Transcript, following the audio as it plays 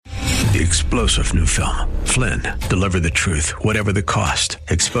The explosive new film, Flynn, deliver the truth, whatever the cost,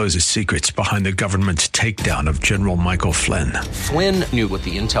 exposes secrets behind the government's takedown of General Michael Flynn. Flynn knew what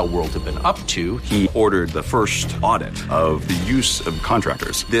the intel world had been up to. He ordered the first audit of the use of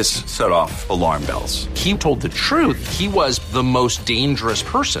contractors. This set off alarm bells. He told the truth. He was the most dangerous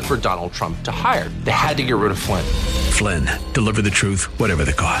person for Donald Trump to hire. They had to get rid of Flynn. Flynn, deliver the truth, whatever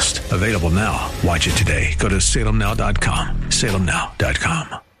the cost. Available now. Watch it today. Go to salemnow.com.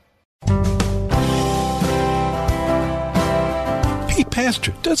 salemnow.com. Hey,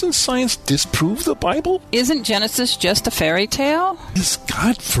 Pastor, doesn't science disprove the Bible? Isn't Genesis just a fairy tale? Is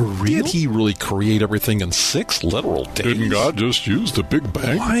God for real? Did he really create everything in 6 literal days? Didn't God just use the Big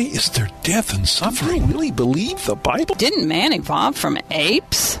Bang? Why is there death and suffering? Do you really believe the Bible? Didn't man evolve from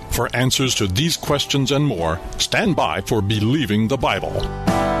apes? For answers to these questions and more, stand by for Believing the Bible.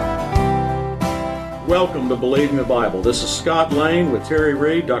 Welcome to Believing the Bible. This is Scott Lane with Terry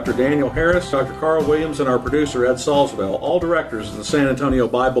Reed, Dr. Daniel Harris, Dr. Carl Williams, and our producer Ed Salzville, all directors of the San Antonio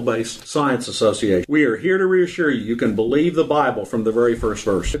Bible-Based Science Association. We are here to reassure you can believe the Bible from the very first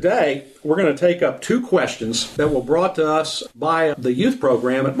verse. Today, we're going to take up 2 questions that were brought to us by the youth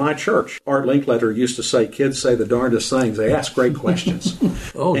program at my church. Art Linkletter used to say, kids say the darndest things. They ask great questions.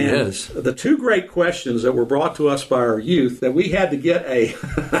 Oh, and yes. The 2 great questions that were brought to us by our youth that we had to get a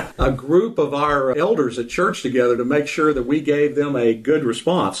group of our elders at church together to make sure that we gave them a good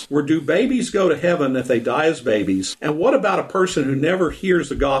response were, do babies go to heaven if they die as babies? And what about a person who never hears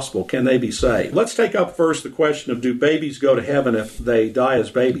the gospel? Can they be saved? Let's take up first the question of, do babies go to heaven if they die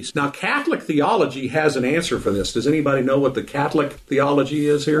as babies? Now, Catholic theology has an answer for this. Does anybody know what the Catholic theology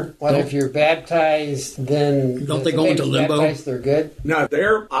is here? Well, if you're baptized, then don't they go into limbo? Baptized, they're good. Now,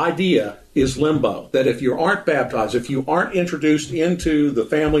 their idea is limbo, that if you aren't baptized, if you aren't introduced into the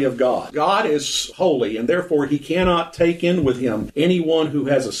family of God, God is holy, and therefore he cannot take in with him anyone who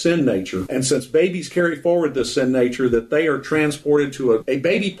has a sin nature. And since babies carry forward this sin nature, that they are transported to a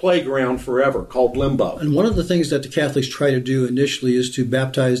baby playground forever called limbo. And one of the things that the Catholics try to do initially is to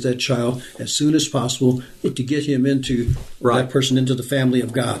baptize that child as soon as possible to get him into that person into the family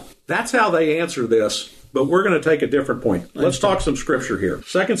of God. That's how they answer this. But we're going to take a different point. Let's talk some scripture here.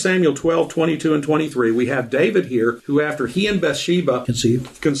 2 Samuel 12, 22 and 23. We have David here, who after he and Bathsheba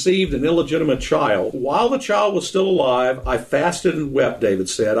conceived an illegitimate child. While the child was still alive, I fasted and wept, David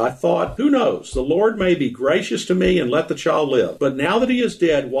said. I thought, who knows? The Lord may be gracious to me and let the child live. But now that he is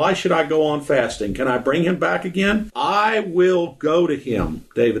dead, why should I go on fasting? Can I bring him back again? I will go to him,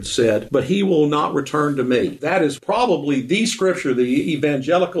 David said, but he will not return to me. That is probably the scripture the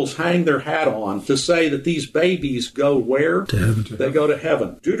evangelicals hang their hat on to say that these babies go where? To heaven. They go to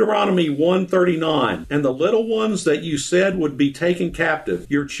heaven. Deuteronomy 1:39. And the little ones that you said would be taken captive,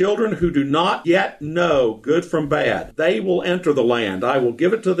 your children who do not yet know good from bad, they will enter the land. I will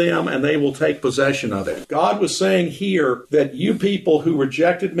give it to them, and they will take possession of it. God was saying here that you people who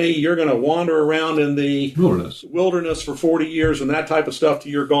rejected me, you're going to wander around in the wilderness for 40 years and that type of stuff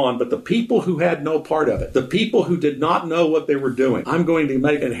till you're gone. But the people who had no part of it, the people who did not know what they were doing, I'm going to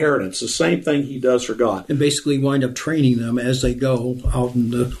make inheritance. The same thing he does for God. And basically wind up training them as they go out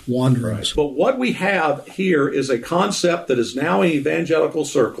in the wanderings. But what we have here is a concept that is now in evangelical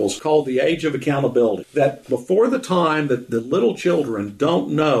circles called the age of accountability. That before the time that the little children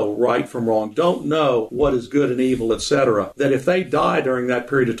don't know right from wrong, don't know what is good and evil, etc., that if they die during that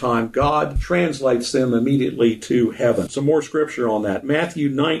period of time, God translates them immediately to heaven. Some more scripture on that. Matthew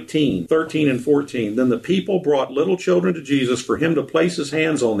 19, 13 and 14. Then the people brought little children to Jesus for him to place his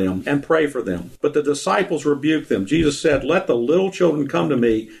hands on them and pray for them. But the disciples rebuked them. Jesus said, let the little children come to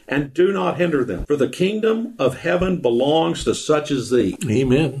me and do not hinder them, for the kingdom of heaven belongs to such as thee.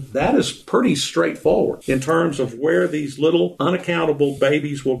 Amen. That is pretty straightforward in terms of where these little unaccountable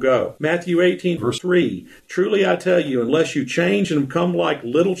babies will go. Matthew 18, verse 3. Truly I tell you, unless you change and become like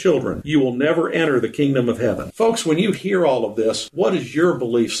little children, you will never enter the kingdom of heaven. Folks, when you hear all of this, what is your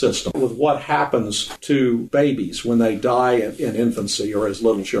belief system with what happens to babies when they die in infancy or as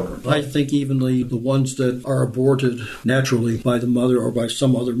little children? I think even the ones that are aborted naturally by the mother or by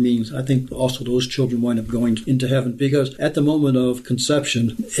some other means, I think also those children wind up going into heaven, because at the moment of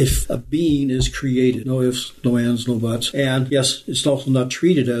conception, if a being is created, no ifs, no ands, no buts, and yes, it's also not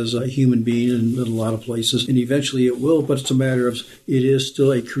treated as a human being in a lot of places, and eventually it will, but it's a matter of it is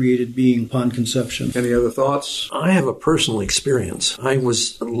still a created being upon conception. Any other thoughts? I have a personal experience. I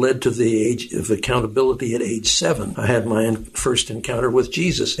was led to the age of accountability at age 7. I had my first encounter with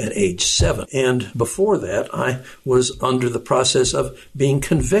Jesus at age 7. And before that, I was under the process of being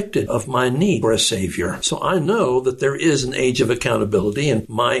convicted of my need for a Savior. So I know that there is an age of accountability. In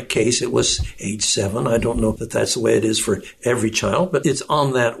my case, it was age 7. I don't know that that's the way it is for every child, but it's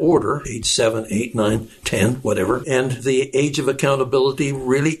on that order, age 7, 8, 9, 10, whatever. And the age of accountability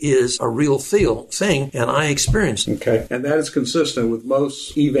really is a real thing, and I experienced it. Okay, and that is consistent with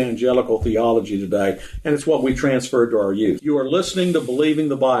most evangelical theology today, and it's what we transferred to our youth. You are listening to Believing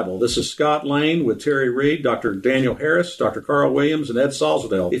the Bible. This is Scott Lane with Terry Reed, Dr. Daniel Harris, Dr. Carl Williams, and Ed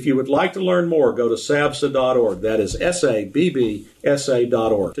Salzadell. If you would like to learn more, go to sabsa.org. That is SABBSA.org.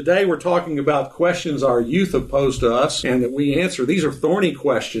 Today we're talking about questions our youth have posed to us and that we answer. These are thorny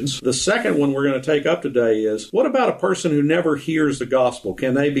questions. The second one we're going to take up today is, what about a person who never hears the gospel?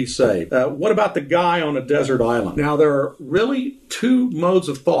 Can they be saved? What about the guy on a desert island? Now, there are really two modes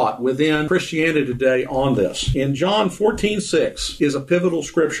of thought within Christianity today on this. In John 14:6 is a pivotal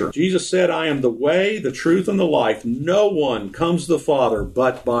scripture. Jesus said, I am the way, the truth, and the life. No one comes to the Father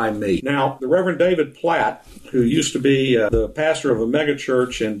but by me. Now, the Reverend David Platt, who used to be the pastor of a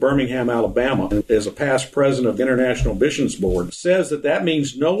megachurch in Birmingham, Alabama, and is a past president of the International Missions Board, says that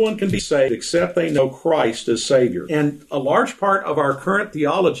means no one can be saved except they know Christ as Savior. And a large part of our current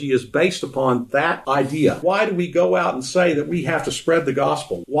theology is based upon that idea. Why do we go out and say that we have to spread the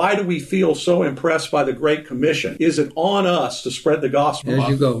gospel? Why do we feel so impressed by the Great Commission? Is it on us to spread the gospel? As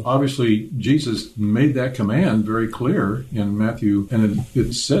you go. Obviously, Jesus made that command very clear in Matthew, and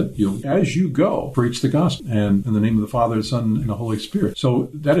it said, as you go, preach the gospel. And in the name of the Father, the Son, and the Holy Spirit. So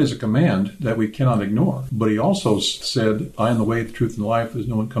that is a command that we cannot ignore. But he also said, I am the way, the truth, and the life. There's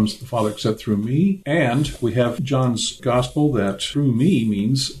no one comes to the Father except through me. And we have John's gospel that through me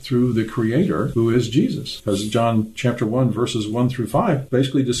means through the Creator, who is Jesus. Because John chapter 1, verses 1 through 5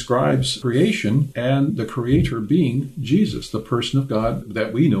 basically describes creation and the Creator being Jesus, the person of God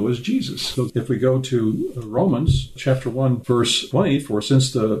that we know as Jesus. So if we go to Romans chapter 1, verse 20, for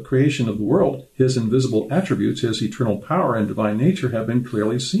since the creation of the world, his invisible attributes, his eternal power and divine nature have been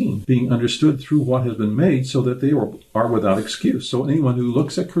clearly seen, being understood through what has been made, so that they are without excuse. So anyone who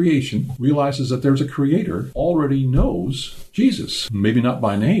looks at creation realizes that there's a Creator, already knows Jesus. Maybe not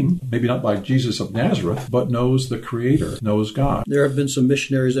by name, maybe not by Jesus of Nazareth, but knows the Creator, knows God. There have been some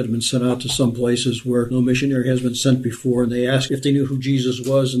missionaries that have been sent out to some places where no missionary has been sent before, and they asked if they knew who Jesus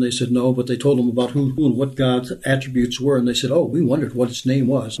was, and they said no, but they told them about who and what God's attributes were, and they said, oh, we wondered what his name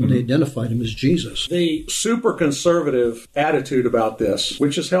was, and they identified him as Jesus. The super conservative attitude about this,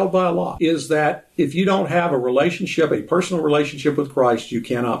 which is held by a lot, is that if you don't have a relationship, a personal relationship with Christ, you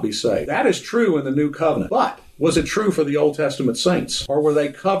cannot be saved. That is true in the New Covenant, but was it true for the Old Testament saints? Or were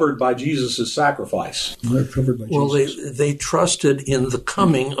they covered by Jesus' sacrifice? They're covered by Jesus. Well, they trusted in the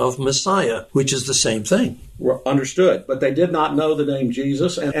coming of Messiah, which is the same thing. Understood. But they did not know the name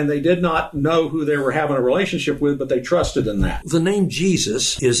Jesus, and they did not know who they were having a relationship with, but they trusted in that. The name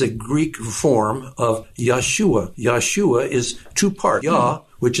Jesus is a Greek form of Yeshua. Yeshua is two parts. Yah,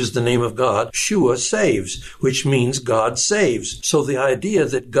 which is the name of God. Shua, saves, which means God saves. So the idea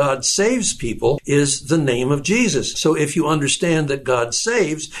that God saves people is the name of Jesus. So if you understand that God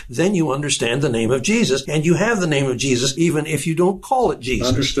saves, then you understand the name of Jesus, and you have the name of Jesus even if you don't call it Jesus.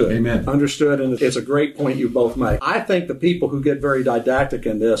 Understood. Amen. Understood, and it's a great point you both make. I think the people who get very didactic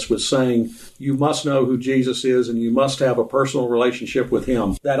in this with saying you must know who Jesus is and you must have a personal relationship with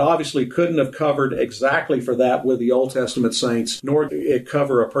him, that obviously couldn't have covered exactly for that with the Old Testament saints, nor did it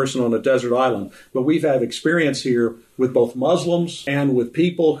cover a person on a desert island. But we've had experience here with both Muslims and with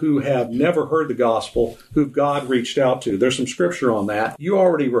people who have never heard the gospel, who God reached out to. There's some scripture on that. You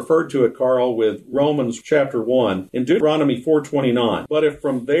already referred to it, Carl, with Romans chapter 1 in Deuteronomy 4:29. But if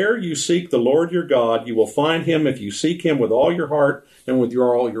from there you seek the Lord your God, you will find him if you seek him with all your heart and with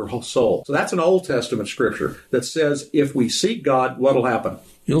all your whole soul. So that's an Old Testament scripture that says if we seek God, what'll happen?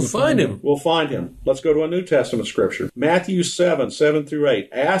 You'll find him. We'll find him. Let's go to a New Testament scripture. Matthew 7 through 8.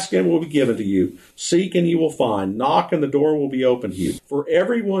 Ask and it will be given to you. Seek and you will find. Knock and the door will be opened to you. For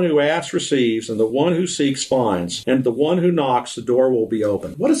everyone who asks receives, and the one who seeks finds, and the one who knocks, the door will be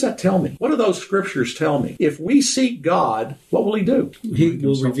opened. What does that tell me? What do those scriptures tell me? If we seek God, what will he do? He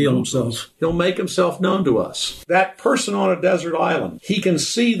will reveal himself. He'll make himself known to us. That person on a desert island, he can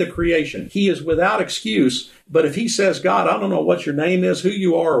see the creation. He is without excuse. But if he says, God, I don't know what your name is, who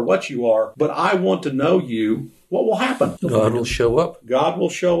you are, or what you are, but I want to know you, what will happen? God will show up. God will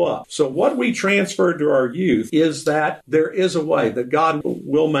show up. So what we transferred to our youth is that there is a way, that God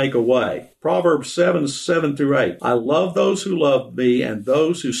will make a way. Proverbs 7:7-8. I love those who love me, and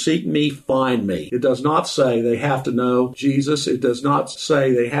those who seek me find me. It does not say they have to know Jesus. It does not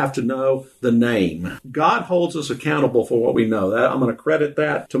say they have to know the name. God holds us accountable for what we know. I'm going to credit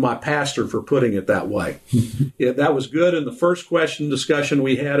that to my pastor for putting it that way. Yeah, that was good in the first question discussion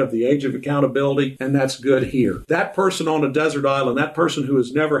we had of the age of accountability, and that's good here. That person on a desert island, that person who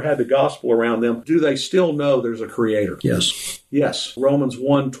has never had the gospel around them, do they still know there's a creator? Yes. Yes. Romans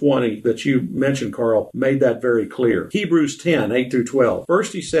 1:20 that you mentioned, Carl, made that very clear. Hebrews 10:8-12.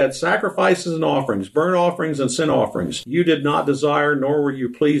 First he said, sacrifices and offerings, burnt offerings and sin offerings, you did not desire, nor were you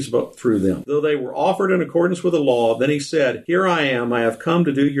pleased through them, though they were offered in accordance with the law. Then he said, here I am, I have come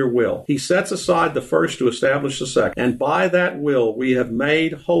to do your will. He sets aside the first to establish the second. And by that will we have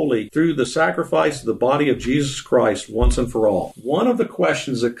made holy through the sacrifice of the body of Jesus Christ once and for all. One of the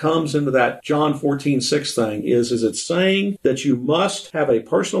questions that comes into that John 14:6 thing is it saying that you must have a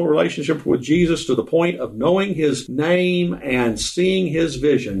personal relationship with Jesus to the point of knowing his name and seeing his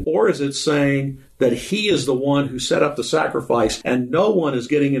vision? Or is it saying that he is the one who set up the sacrifice and no one is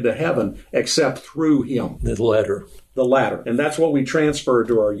getting into heaven except through him? The latter. The latter. And that's what we transfer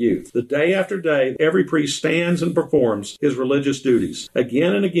to our youth. The day after day, every priest stands and performs his religious duties.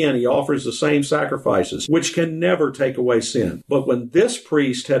 Again and again, he offers the same sacrifices, which can never take away sin. But when this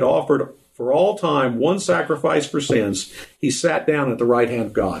priest had offered for all time one sacrifice for sins, he sat down at the right hand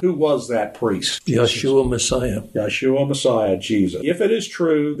of God. Who was that priest? Yeshua Messiah. Yeshua Messiah, Jesus. If it is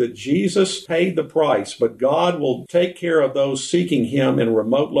true that Jesus paid the price, but God will take care of those seeking him in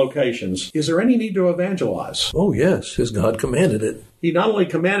remote locations, is there any need to evangelize? Oh, yes, because God commanded it. He not only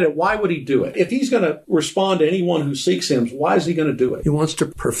commanded it, why would he do it? If he's going to respond to anyone who seeks him, why is he going to do it? He wants to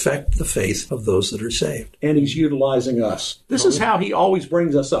perfect the faith of those that are saved. And he's utilizing us. This is how he always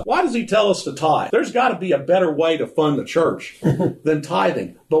brings us up. Why does he tell us to tithe? There's got to be a better way to fund the church than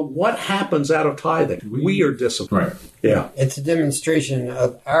tithing. But what happens out of tithing? We are disciplined. Right. Yeah. It's a demonstration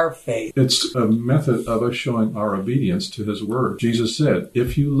of our faith. It's a method of us showing our obedience to his word. Jesus said,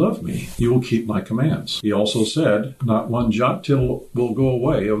 if you love me, you will keep my commands. He also said, not one jot tittle will go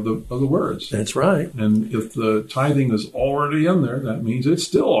away of the words. That's right. And if the tithing is already in there, that means it's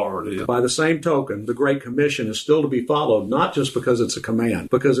still already in. By the same token, the Great Commission is still to be followed, not just because it's a command,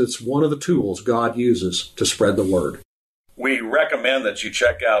 because it's one of the tools God uses to spread the word. We recommend that you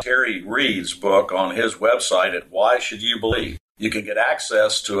check out Terry Reed's book on his website at Why Should You Believe. You can get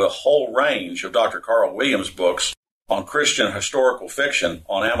access to a whole range of Dr. Carl Williams' books on Christian historical fiction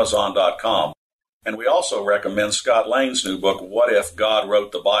on Amazon.com. And we also recommend Scott Lane's new book, What If God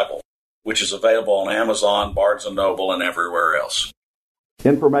Wrote the Bible, which is available on Amazon, Barnes & Noble, and everywhere else.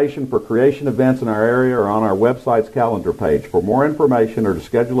 Information for creation events in our area are on our website's calendar page. For more information or to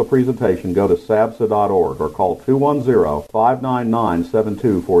schedule a presentation, go to sabsa.org or call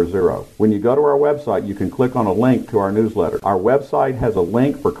 210-599-7240. When you go to our website, you can click on a link to our newsletter. Our website has a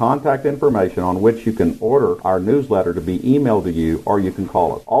link for contact information on which you can order our newsletter to be emailed to you, or you can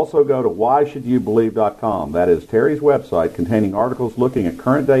call us. Also go to whyshouldyoubelieve.com. That is Terry's website containing articles looking at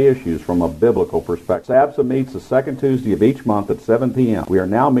current day issues from a biblical perspective. SABSA meets the second Tuesday of each month at 7 p.m. We are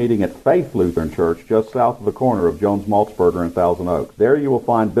now meeting at Faith Lutheran Church just south of the corner of Jones Maltzberger and Thousand Oaks. There you will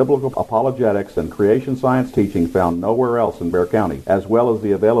find biblical apologetics and creation science teaching found nowhere else in Bexar County, as well as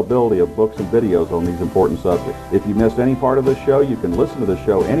the availability of books and videos on these important subjects. If you missed any part of this show, you can listen to the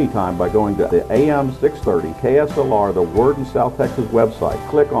show anytime by going to the AM 630 KSLR, the Word in South Texas website.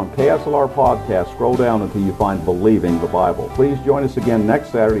 Click on KSLR Podcast, scroll down until you find Believing the Bible. Please join us again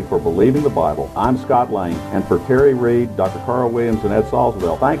next Saturday for Believing the Bible. I'm Scott Lane, and for Terry Reed, Dr. Carl Williams, and Ed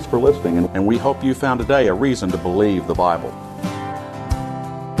Salzwell, thanks for listening, and we hope you found today a reason to believe the Bible.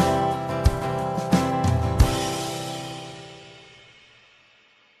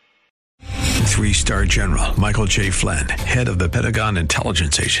 Three-star General Michael J. Flynn, head of the Pentagon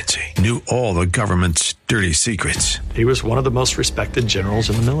Intelligence Agency, knew all the government's dirty secrets. He was one of the most respected generals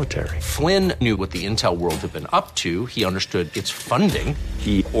in the military. Flynn knew what the intel world had been up to. He understood its funding.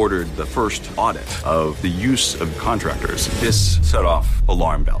 He ordered the first audit of the use of contractors. This set off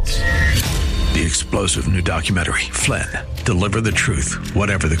alarm bells. The explosive new documentary, Flynn, Deliver the Truth,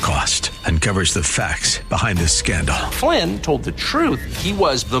 Whatever the Cost, uncovers the facts behind this scandal. Flynn told the truth. He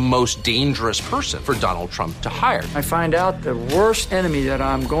was the most dangerous person for Donald Trump to hire. I find out the worst enemy that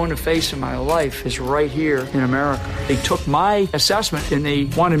I'm going to face in my life is right here in America. They took my assessment and they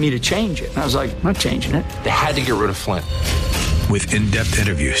wanted me to change it. And I was like, I'm not changing it. They had to get rid of Flynn. With in-depth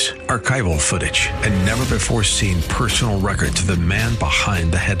interviews, archival footage, and never-before-seen personal records of the man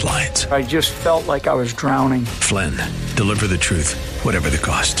behind the headlines. I just felt like I was drowning. Flynn, Deliver the Truth, Whatever the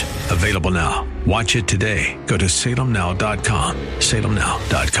Cost. Available now. Watch it today. Go to salemnow.com.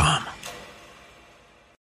 salemnow.com.